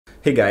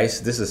Hey guys,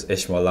 this is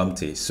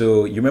Lamptey.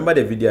 So you remember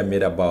the video I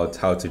made about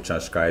how to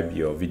transcribe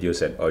your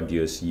videos and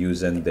audios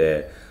using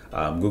the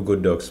Google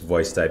Docs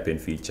voice typing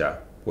feature?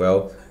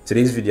 Well,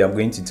 today's video I'm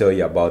going to tell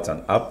you about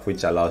an app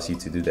which allows you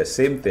to do the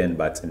same thing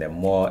but in a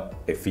more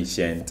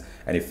efficient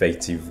and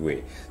effective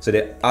way. So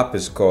the app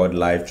is called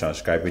Live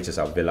Transcribe, which is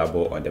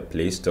available on the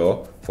Play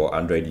Store for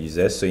Android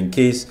users. So in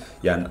case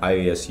you're an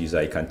iOS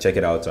user, you can check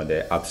it out on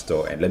the App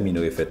Store and let me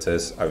know if it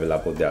is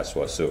available there as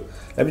well. So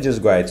let me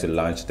just go ahead to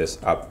launch this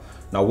app.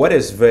 Now, what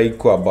is very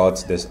cool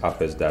about this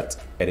app is that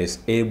it is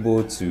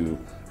able to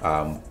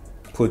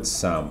put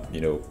some,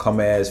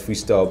 commas, free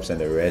stops, and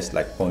the rest,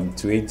 like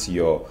punctuate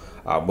your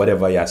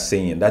whatever you're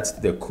saying. That's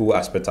the cool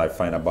aspect I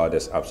find about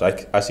this app. So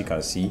as you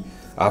can see,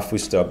 I have full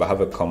stop, I have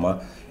a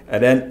comma,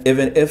 and then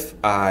even if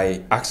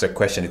I ask a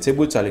question, it's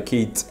able to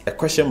allocate a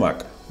question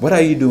mark. What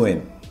are you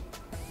doing?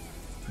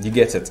 You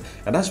get it,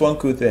 and that's one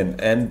cool thing.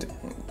 And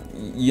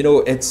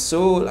it's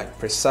so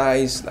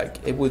precise,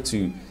 able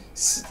to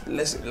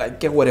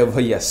get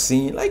whatever you're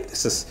seeing.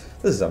 This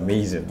is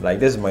amazing.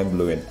 This is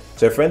mind-blowing.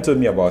 So a friend told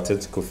me about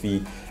it,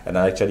 Kofi, and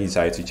I actually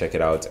decided to check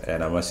it out,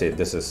 and I must say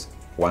this is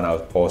one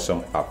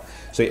awesome app.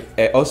 So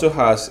it also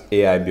has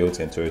AI built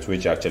into it,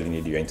 which you actually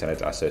need your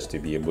internet access to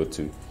be able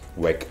to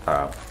work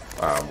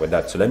with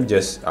that. So let me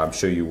just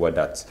show you what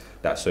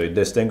that. So it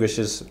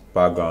distinguishes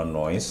background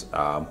noise,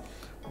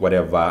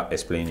 whatever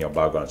is playing in your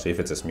background. So if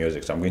it is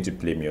music, so I'm going to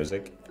play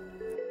music.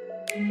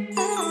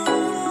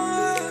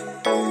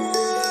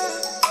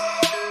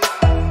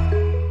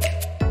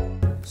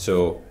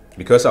 So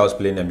because I was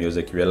playing the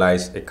music, you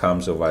realize it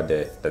comes over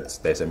there that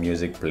there's a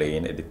music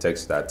playing, it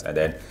detects that, and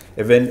then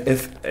even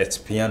if it's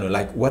piano,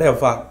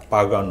 whatever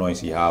background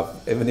noise you have,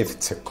 even if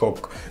it's a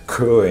cock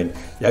crowing,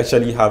 you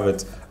actually have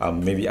it,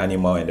 maybe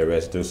animal and the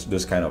rest,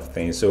 those kind of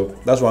things. So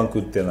that's one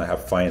good thing I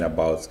have find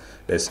about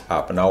this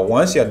app. Now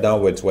once you're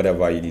done with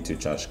whatever you need to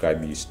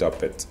transcribe, you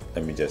stop it.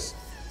 Let me just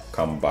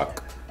come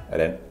back and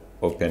then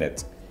open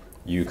it.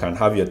 You can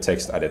have your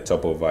text at the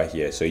top over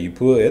here, so you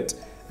pull it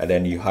and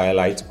then you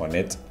highlight on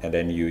it, and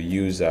then you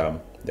use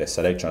the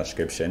select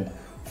transcription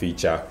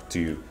feature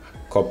to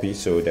copy.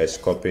 So there's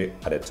copy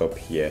at the top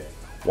here.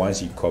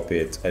 Once you copy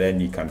it, and then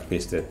you can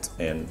paste it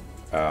in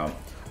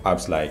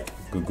apps like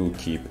Google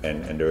Keep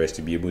and the rest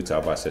to be able to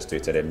have access to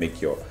it and then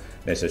make your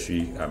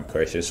necessary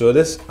corrections. So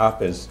this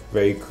app is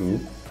very cool.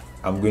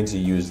 I'm going to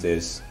use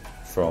this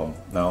from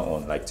now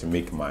on, to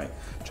make my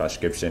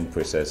transcription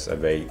process a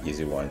very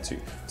easy one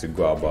to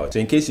go about. So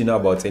in case you know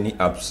about any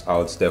apps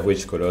out there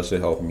which could also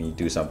help me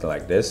do something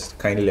like this,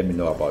 kindly let me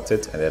know about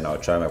it, and then I'll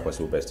try my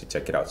possible best to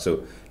check it out.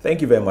 So thank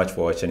you very much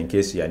for watching. In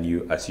case you are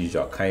new, as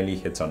usual, kindly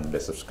hit on the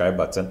subscribe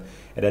button,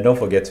 and then don't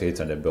forget to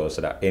hit on the bell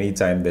so that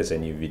anytime there's a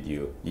new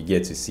video, you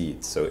get to see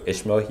it. So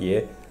Ishmael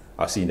here,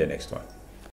 I'll see you in the next one.